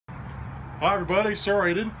Hi everybody, sorry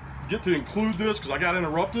I didn't get to include this because I got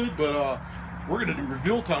interrupted, but we're going to do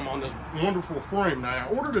reveal time on this wonderful frame. Now I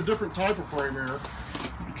ordered a different type of frame here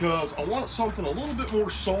because I want something a little bit more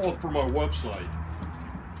solid for my website.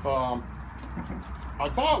 I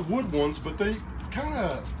bought wood ones, but they kind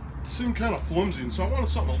of seem kind of flimsy, and so I wanted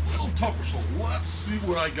something a little tougher, so let's see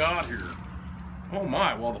what I got here. Oh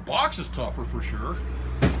my, well the box is tougher for sure.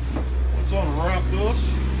 Let's unwrap this.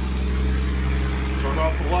 Start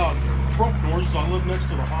out the loud truck noises. I live next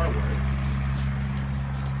to the highway.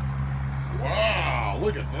 Wow,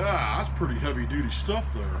 look at that. That's pretty heavy duty stuff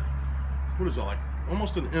there. What is that, like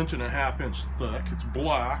almost 1.5 inch thick. It's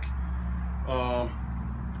black.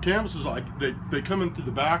 Canvas is like, they come in through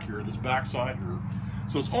the back here, this back side here.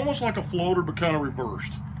 So it's almost like a floater, but kind of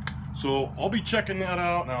reversed. So I'll be checking that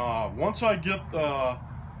out. Now, once I get a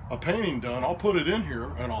painting done, I'll put it in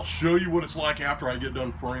here and I'll show you what it's like after I get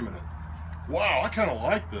done framing it. Wow, I kind of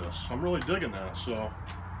like this. I'm really digging that. So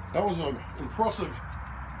that was an impressive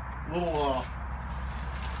little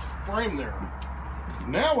frame there.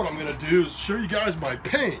 Now what I'm going to do is show you guys my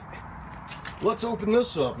paint. Let's open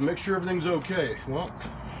this up and make sure everything's okay. Well,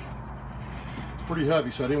 it's pretty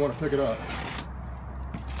heavy, so I didn't want to pick it up.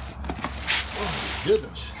 Oh my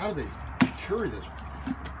goodness, how do they carry this?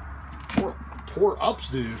 Poor ups,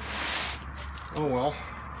 dude. Oh well,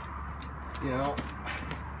 you know.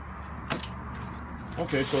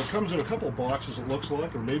 Okay, so it comes in a couple of boxes, it looks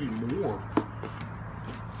like, or maybe more.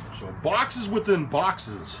 So boxes within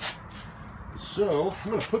boxes. So I'm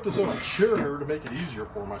going to put this on a chair here to make it easier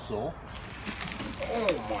for myself. Oh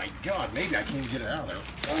my God, maybe I can't get it out of there.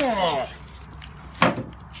 Oh,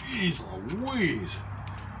 jeez Louise.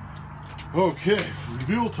 Okay,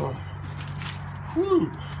 reveal time. Whew.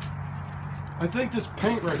 I think this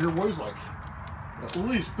paint right here weighs like at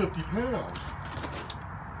least 50 pounds.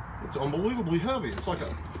 It's unbelievably heavy. It's like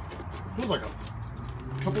it feels like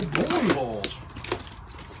a couple bowling balls.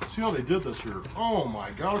 See how they did this here? Oh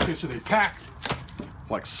my God. Okay, so they packed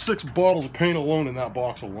like 6 bottles of paint alone in that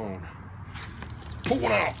box alone. Pull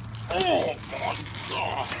one out. Oh my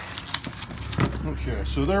God. Okay,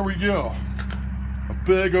 so there we go. A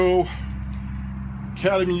big old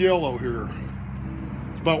Academy yellow here.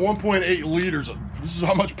 It's about 1.8 liters. This is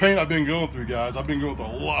how much paint I've been going through, guys. I've been going through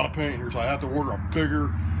a lot of paint here, so I have to order a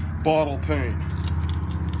bigger bottle of paint.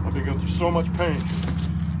 I've been going through so much paint,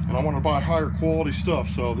 and I want to buy higher quality stuff,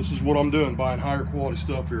 so this is what I'm doing, buying higher quality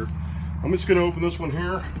stuff here. I'm just going to open this one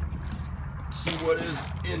here, see what is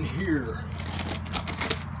in here.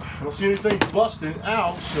 I don't see anything busting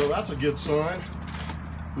out, so that's a good sign.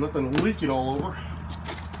 Nothing leaking all over.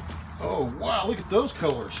 Oh wow, look at those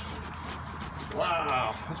colors.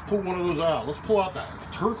 Wow, let's pull one of those out. Let's pull out that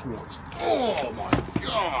turquoise. Oh my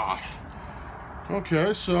God.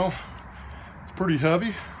 Okay, so it's pretty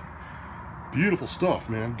heavy. Beautiful stuff,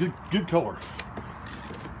 man. Good color.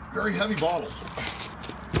 Very heavy bottles.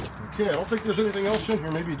 Okay, I don't think there's anything else in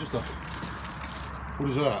here. Maybe just a, what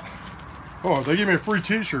is that? Oh, they gave me a free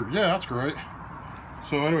t-shirt. Yeah, that's great.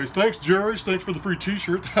 So anyways, thanks Jerry's. Thanks for the free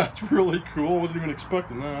t-shirt. That's really cool. I wasn't even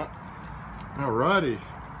expecting that. Alrighty.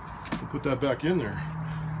 We'll put that back in there.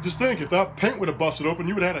 Just think, if that paint would have busted open,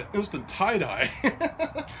 you would have had an instant tie-dye.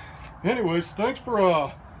 Anyways, thanks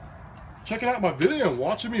for checking out my video and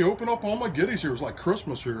watching me open up all my goodies here. It was like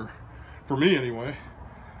Christmas here, for me anyway.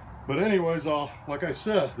 But anyways, like I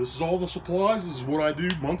said, this is all the supplies. This is what I do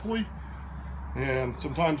monthly and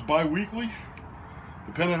sometimes bi-weekly,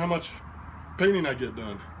 depending on how much painting I get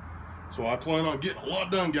done. So I plan on getting a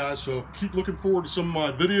lot done, guys, so keep looking forward to some of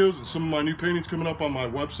my videos and some of my new paintings coming up on my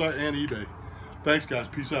website and eBay. Thanks, guys.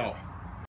 Peace out.